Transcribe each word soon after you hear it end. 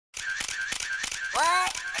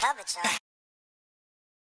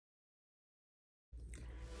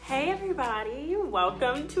Hey everybody,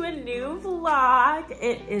 welcome to a new vlog.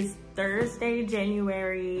 It is Thursday,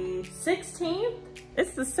 January 16th.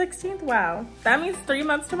 It's the 16th, wow. That means 3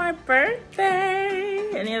 months to my birthday.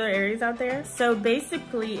 Any other Aries out there? So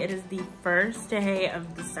basically it is the first day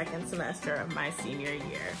of the second semester of my senior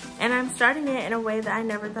year. And I'm starting it in a way that I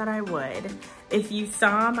never thought I would. If you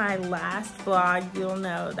saw my last vlog, you'll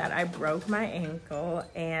know that I broke my ankle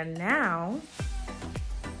and now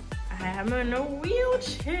I'm in a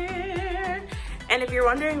wheelchair. And if you're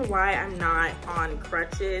wondering why I'm not on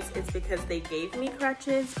crutches, it's because they gave me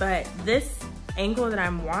crutches, but this ankle that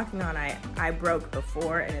I'm walking on, I broke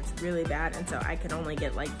before and it's really bad. And so I can only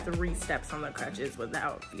get like 3 steps on the crutches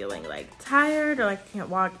without feeling like tired or like I can't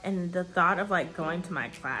walk. And the thought of like going to my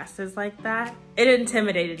classes like that, it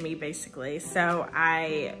intimidated me basically. So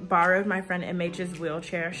I borrowed my friend MH's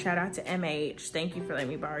wheelchair. Shout out to MH. Thank you for letting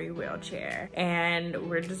me borrow your wheelchair. And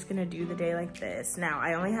we're just gonna do the day like this. Now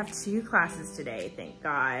I only have 2 classes today, thank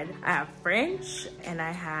God. I have French and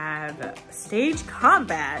I have stage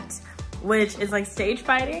combat, which is like stage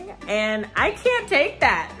fighting, and I can't take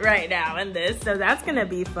that right now in this, so that's gonna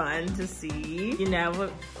be fun to see, you know,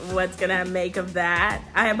 what's gonna make of that.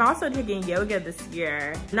 I am also taking yoga this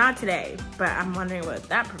year, not today, but I'm wondering what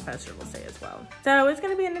that professor will say as well. So it's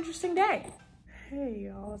gonna be an interesting day. Hey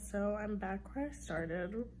y'all, so I'm back where I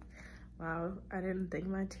started. Wow, I didn't think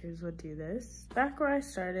my tears would do this. Back where I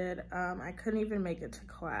started, I couldn't even make it to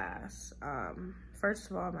class.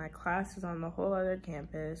 First of all, my class is on the whole other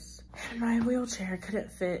campus, and my wheelchair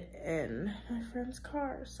couldn't fit in my friend's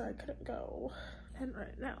car, so I couldn't go. And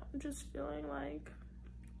right now, I'm just feeling like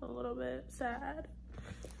a little bit sad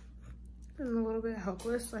and a little bit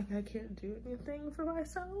helpless, like I can't do anything for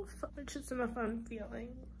myself, which isn't a fun feeling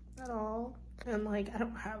at all. And like, I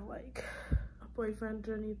don't have like a boyfriend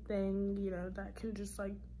or anything, you know, that can just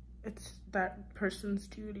like, it's that person's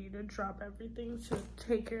duty to drop everything to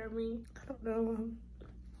take care of me. I don't know.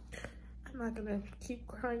 I'm not gonna keep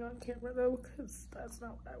crying on camera though, because that's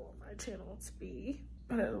not what I want my channel to be.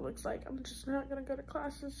 But it looks like I'm just not gonna go to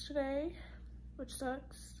classes today, which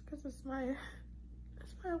sucks because it's my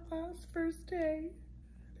last first day.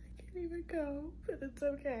 I can't even go, but it's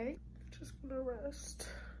okay. I'm just gonna rest.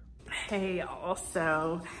 Hey y'all,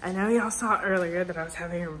 so I know y'all saw earlier that I was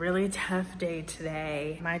having a really tough day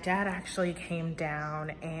today. My dad actually came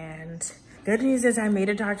down, and good news is I made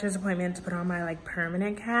a doctor's appointment to put on my like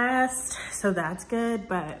permanent cast, so that's good,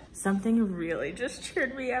 but something really just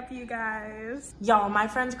cheered me up, you guys. Y'all, my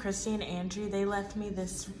friends Christy and Andrew, they left me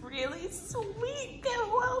this really sweet get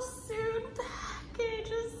well soon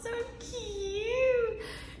package. It's so cute.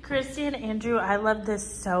 Christy and Andrew, I love this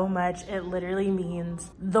so much. It literally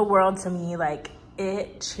means the world to me. Like,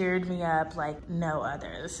 it cheered me up like no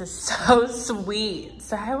other. This is so sweet.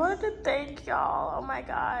 So I wanted to thank y'all. Oh my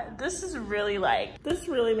God. This really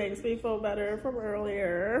makes me feel better from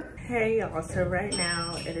earlier. Hey y'all, so right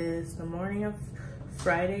now it is the morning of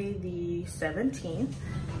Friday the 17th,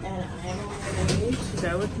 and I'm on my way to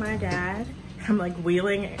go with my dad. I'm like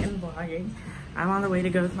wheeling and vlogging. I'm on the way to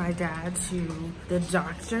go with my dad to the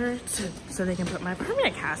doctor so they can put my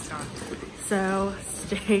permanent cast on. So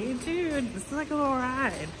stay tuned. This is like a little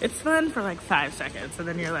ride. It's fun for like 5 seconds, and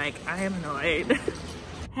then you're like, I am annoyed.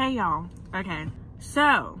 Hey y'all, okay.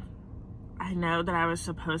 So I know that I was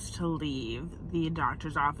supposed to leave the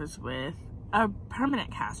doctor's office with a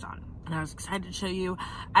permanent cast on. And I was excited to show you.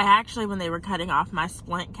 I actually, when they were cutting off my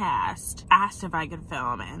splint cast, asked if I could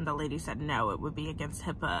film, and the lady said no, it would be against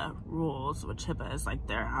HIPAA rules, which HIPAA is like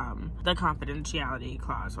their, the confidentiality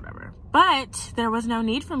clause, whatever. But there was no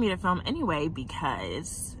need for me to film anyway,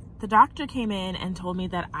 because the doctor came in and told me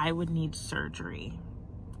that I would need surgery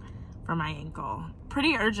for my ankle.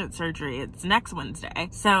 Pretty urgent surgery. It's next Wednesday.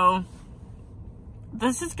 So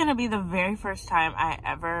this is gonna be the very first time I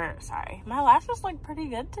ever, sorry, my lashes look pretty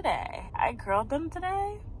good today. I curled them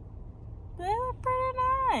today. They look pretty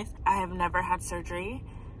nice. I have never had surgery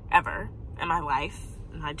ever in my life,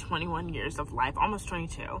 in my 21 years of life, almost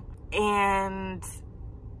 22. And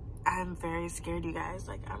I'm very scared, you guys.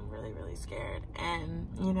 Like, I'm really, really scared. And,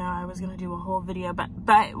 you know, I was gonna do a whole video, but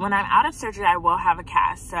when I'm out of surgery, I will have a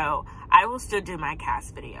cast. So I will still do my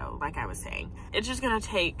cast video, like I was saying. It's just gonna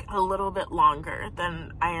take a little bit longer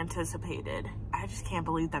than I anticipated. I just can't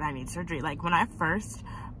believe that I need surgery. Like, when I first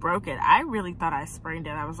broke it, I really thought I sprained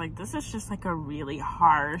it. I was like, this is just like a really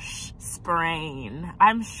harsh sprain.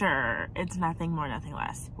 I'm sure it's nothing more, nothing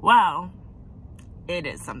less. Well, it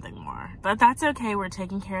is something more. But that's okay, we're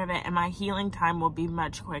taking care of it, and my healing time will be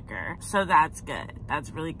much quicker. So that's good.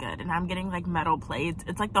 That's really good. And I'm getting like metal plates.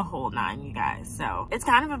 It's like the whole 9, you guys. So it's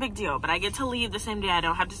kind of a big deal, but I get to leave the same day. I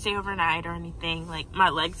don't have to stay overnight or anything. Like my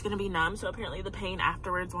leg's gonna be numb, so apparently the pain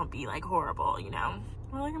afterwards won't be like horrible, you know?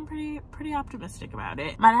 Well, like I'm pretty optimistic about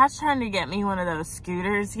it. My dad's trying to get me one of those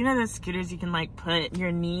scooters. You know those scooters you can like put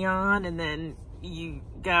your knee on and then you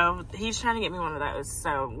go. He's trying to get me one of those.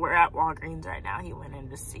 So we're at Walgreens right now. He went in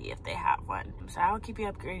to see if they have one. So I'll keep you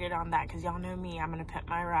upgraded on that, because y'all know me, I'm gonna pimp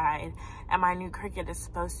my ride, and my new Cricut is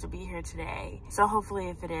supposed to be here today. So hopefully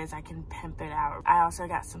if it is, I can pimp it out. I also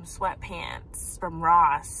got some sweatpants from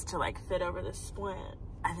Ross to like fit over the splint.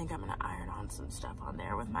 I think I'm gonna iron on some stuff on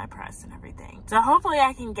there with my press and everything. So hopefully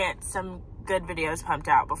I can get some good videos pumped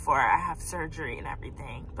out before I have surgery and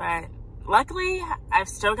everything. But luckily, I've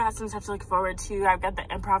still got some stuff to look forward to. I've got the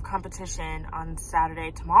improv competition on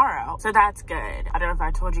Saturday tomorrow, so that's good. I don't know if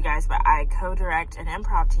I told you guys, but I co-direct an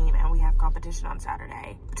improv team, and we have competition on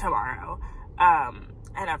Saturday, tomorrow. And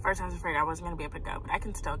at first I was afraid I wasn't gonna be able to go, but I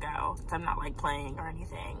can still go, so I'm not like playing or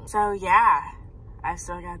anything. So yeah, I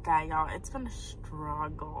still got that, y'all. It's been a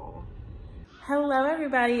struggle. Hello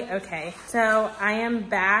everybody. Okay, so I am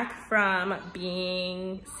back from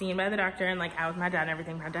being seen by the doctor and like out with my dad and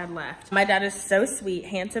everything. My dad left. My dad is so sweet.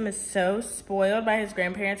 Handsome is so spoiled by his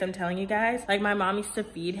grandparents, I'm telling you guys. Like my mom used to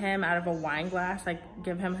feed him out of a wine glass, like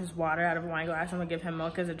give him his water out of a wine glass, and would give him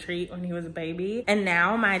milk as a treat when he was a baby. And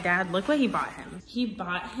now my dad, look what he bought him. He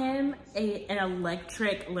bought him an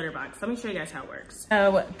electric litter box. Let me show you guys how it works.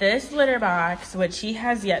 So this litter box, which he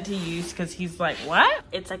has yet to use because he's like, what?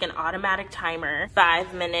 It's like an automatic timer,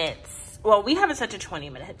 5 minutes. Well, we have it set to 20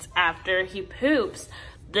 minutes after he poops.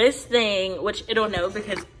 This thing, which it'll know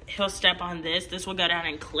because he'll step on this will go down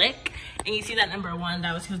and click. And you see that number 1,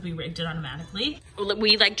 that was because we rigged it automatically.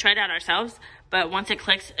 We like tried it out ourselves, but once it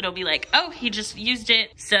clicks, it'll be like, oh, he just used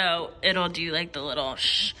it. So it'll do like the little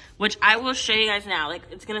shh, which I will show you guys now. Like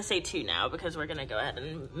it's gonna say 2 now because we're gonna go ahead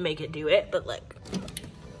and make it do it. But look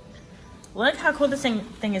how cool this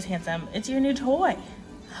thing is, Handsome. It's your new toy.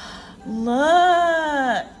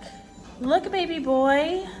 Look, baby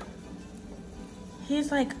boy.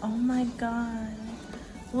 He's like, oh my God.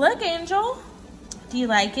 Look, Angel. Do you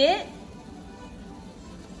like it?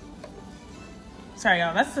 Sorry,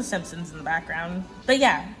 y'all, that's The Simpsons in the background. But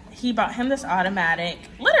yeah, he bought him this automatic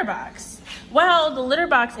litter box. Well, the litter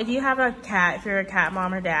box, if you have a cat, if you're a cat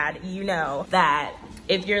mom or dad, you know that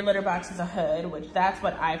if your litter box is a hood, which that's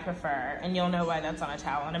what I prefer, and you'll know why that's on a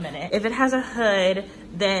towel in a minute. If it has a hood,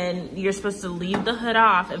 then you're supposed to leave the hood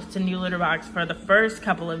off if it's a new litter box for the first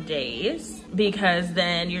couple of days, because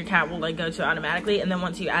then your cat will like go to automatically, and then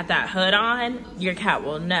once you add that hood on, your cat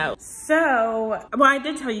will know. So, well, I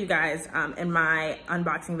did tell you guys in my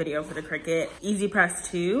unboxing video for the Cricut Easy Press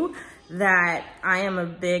 2 that I am a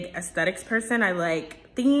big aesthetics person. I like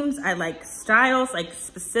themes, I like styles, like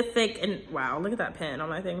specific, and wow, look at that pin on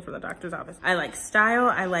my thing from the doctor's office. I like style,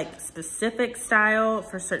 I like specific style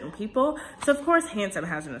for certain people. So of course Handsome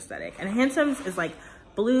has an aesthetic, and Handsome's is like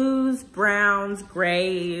blues, browns,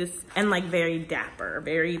 grays, and like very dapper,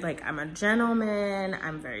 very like, I'm a gentleman,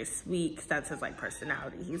 I'm very sweet, because that's his like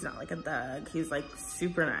personality. He's not like a thug, he's like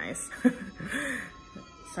super nice.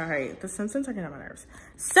 Sorry, The Simpsons are getting on my nerves.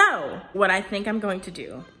 So what I think I'm going to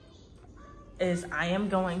do is I am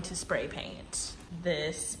going to spray paint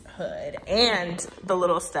this hood and the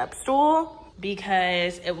little step stool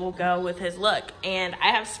because it will go with his look. And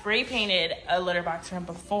I have spray painted a litter box for him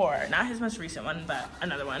before, not his most recent one, but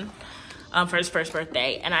another one for his first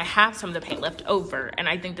birthday. And I have some of the paint left over, and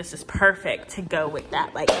I think this is perfect to go with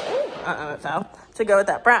that, like, it fell, to go with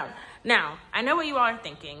that brown. Now, I know what you all are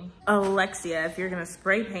thinking. Alexia, if you're gonna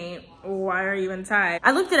spray paint, why are you inside?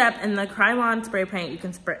 I looked it up, and the Krylon spray paint, you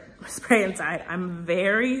can spray inside. I'm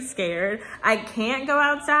very scared. I can't go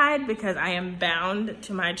outside because I am bound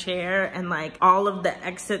to my chair, and like all of the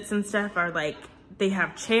exits and stuff are like, they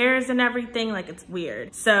have chairs and everything, like it's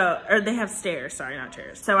weird. So, or they have stairs, sorry, not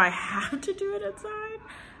chairs. So I have to do it inside.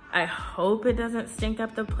 I hope it doesn't stink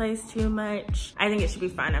up the place too much. I think it should be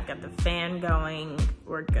fine. I've got the fan going.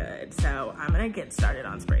 We're good. So I'm gonna get started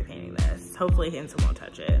on spray painting this. Hopefully Hanson won't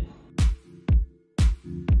touch it.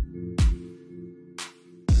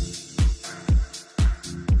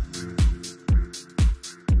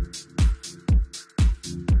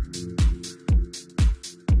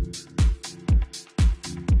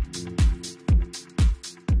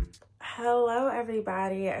 Hello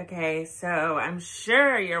everybody. Okay, so I'm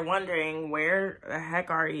sure you're wondering, where the heck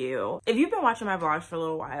are you? If you've been watching my vlogs for a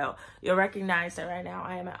little while, you'll recognize that right now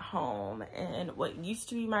I am at home in what used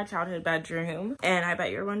to be my childhood bedroom. And I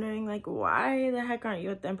bet you're wondering, like, why the heck aren't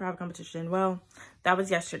you at the improv competition? Well, that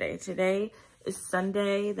was yesterday. Today is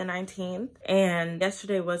Sunday the 19th, and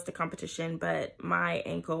yesterday was the competition, but my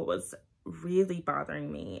ankle was really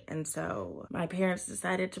bothering me, and so my parents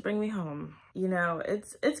decided to bring me home. You know,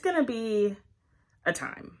 it's gonna be a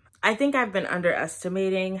time. I think I've been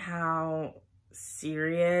underestimating how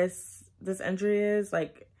serious this injury is,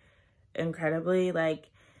 like incredibly,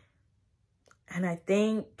 like, and I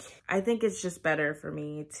think it's just better for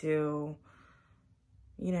me to,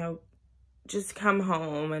 you know, just come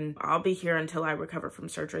home, and I'll be here until I recover from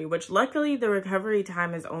surgery, which luckily the recovery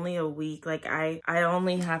time is only a week. Like I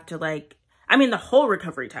only have to, like, I mean, the whole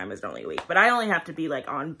recovery time is only a week, but I only have to be like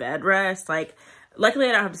on bed rest. Like, luckily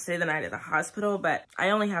I don't have to stay the night at the hospital, but I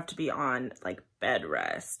only have to be on like bed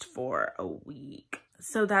rest for a week.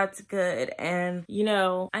 So that's good. And, you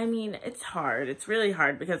know, I mean, it's hard. It's really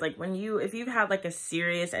hard because, like, if you've had like a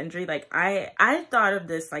serious injury, like I thought of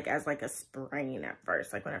this like as like a sprain at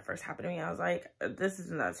first. Like when it first happened to me, I was like, this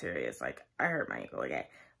isn't that serious. Like, I hurt my ankle, okay.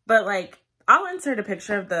 But like, I'll insert a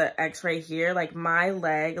picture of the x-ray here. Like, my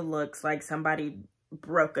leg looks like somebody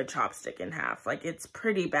broke a chopstick in half. Like, it's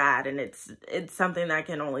pretty bad, and it's something that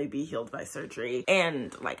can only be healed by surgery.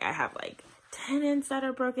 And like, I have like tendons that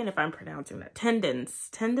are broken, if I'm pronouncing that.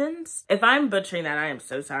 Tendons? If I'm butchering that, I am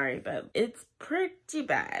so sorry, but it's pretty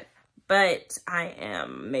bad. But I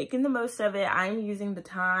am making the most of it. I'm using the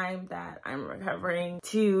time that I'm recovering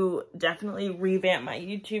to definitely revamp my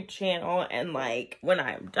YouTube channel. And like, when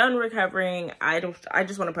I'm done recovering, I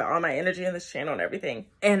just want to put all my energy in this channel and everything.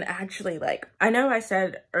 And actually, like, I know I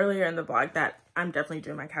said earlier in the vlog that I'm definitely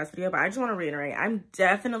doing my cast video, but I just want to reiterate, I'm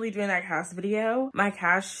definitely doing that cast video. My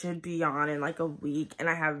cast should be on in like a week, and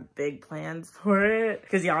I have big plans for it.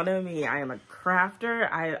 Because y'all know me, I am a crafter.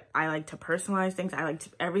 I like to personalize things. I like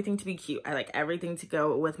everything to be cute. I like everything to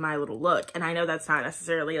go with my little look. And I know that's not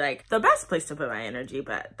necessarily like the best place to put my energy,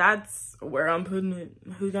 but that's where I'm putting it.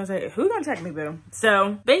 Who's gonna check me, boo?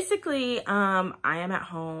 So basically, I am at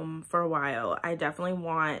home for a while. I definitely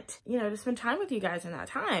want, you know, to spend time with you guys in that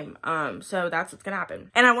time. So that's what's gonna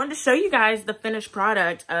happen. And I wanted to show you guys the finished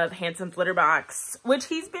product of Handsom's litter box, which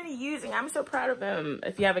he's been using. I'm so proud of him.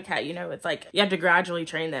 If you have a cat, you know, it's like you have to gradually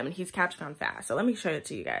train them, and he's catching on fast. So let me show it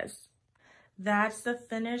to you guys. That's the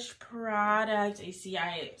finished product. You see,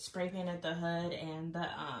 I spray painted the hood and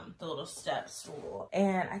the little step stool,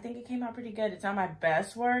 and I think it came out pretty good. It's not my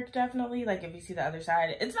best work, definitely. Like, if you see the other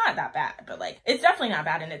side, it's not that bad, but like, it's definitely not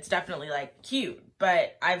bad, and it's definitely like cute.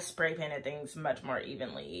 But I've spray painted things much more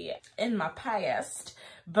evenly in my past.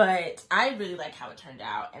 But I really like how it turned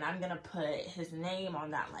out, and I'm gonna put his name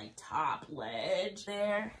on that like top ledge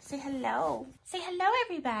there. Say hello. Say hello,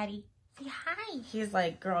 everybody. Say hi. He's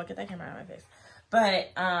like, girl, get that camera out of my face.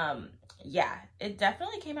 But yeah, it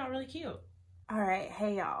definitely came out really cute. All right,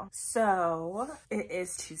 hey y'all. So it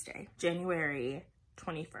is Tuesday, January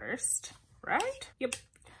 21st, right? Yep,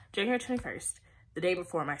 January 21st, the day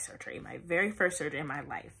before my surgery, my very first surgery in my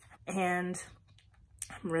life. And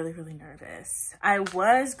I'm really, really nervous. I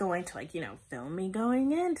was going to, like, you know, film me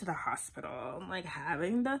going into the hospital, like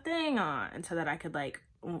having the thing on so that I could like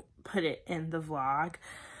put it in the vlog.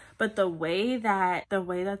 But the way that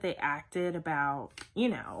they acted about, you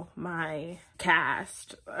know, my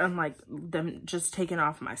cast and like them just taking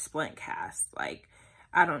off my splint cast, like,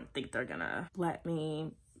 I don't think they're gonna let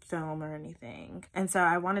me film or anything. And so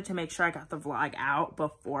I wanted to make sure I got the vlog out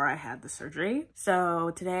before I had the surgery.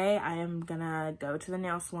 So today I am gonna go to the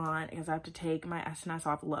nail salon because I have to take my SNS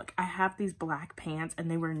off. Look, I have these black pants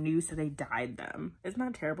and they were new, so they dyed them. It's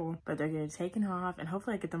not terrible, but they're getting taken off, and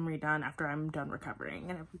hopefully I get them redone after I'm done recovering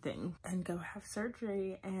and everything, and go have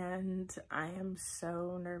surgery. And I am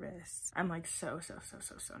so nervous. I'm like so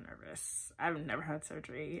nervous. I've never had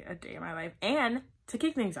surgery a day in my life. And to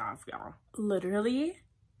kick things off, y'all, literally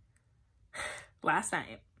last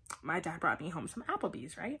night, my dad brought me home some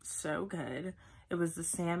Applebee's, right? So good. It was the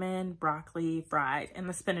salmon, broccoli, fries, and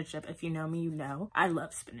the spinach dip. If you know me, you know I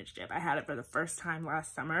love spinach dip. I had it for the first time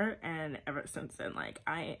last summer, and ever since then, like,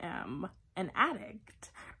 I am an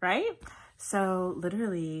addict, right? So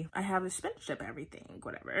literally, I have the spinach dip, everything,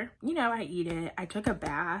 whatever. You know, I eat it. I took a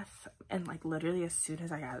bath, and like literally as soon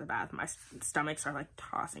as I got out of the bath, my stomach started like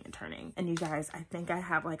tossing and turning. And you guys, I think I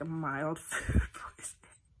have like a mild food poisoning.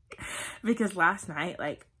 Because last night,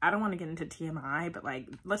 like, I don't want to get into TMI, but like,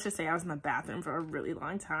 let's just say I was in the bathroom for a really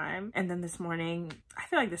long time. And then this morning, I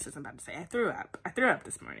feel like this isn't bad to say, I threw up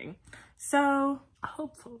this morning. So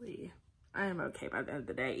hopefully I am okay by the end of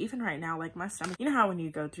the day. Even right now, like my stomach, you know how when you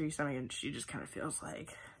go through your stomach and she just kind of feels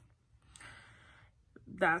like,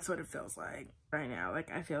 that's what it feels like right now.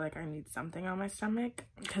 Like I feel like I need something on my stomach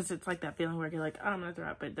because it's like that feeling where you're like, oh, I'm gonna throw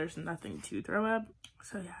up, but there's nothing to throw up.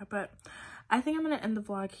 So yeah, but I think I'm gonna end the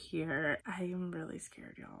vlog here. I am really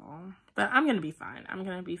scared, y'all, but I'm gonna be fine. I'm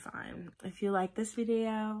gonna be fine. If you like this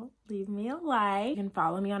video, leave me a like. You can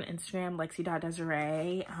follow me on Instagram,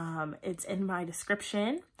 lexi.desiree. It's in my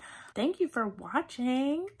description. Thank you for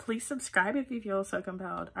watching. Please subscribe if you feel so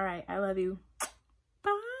compelled. All right, I love you.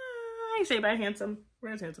 Bye. Say bye, handsome.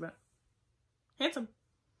 Where's handsome at? Handsome.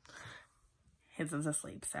 Handsome's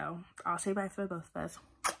asleep, so I'll say bye for both of us.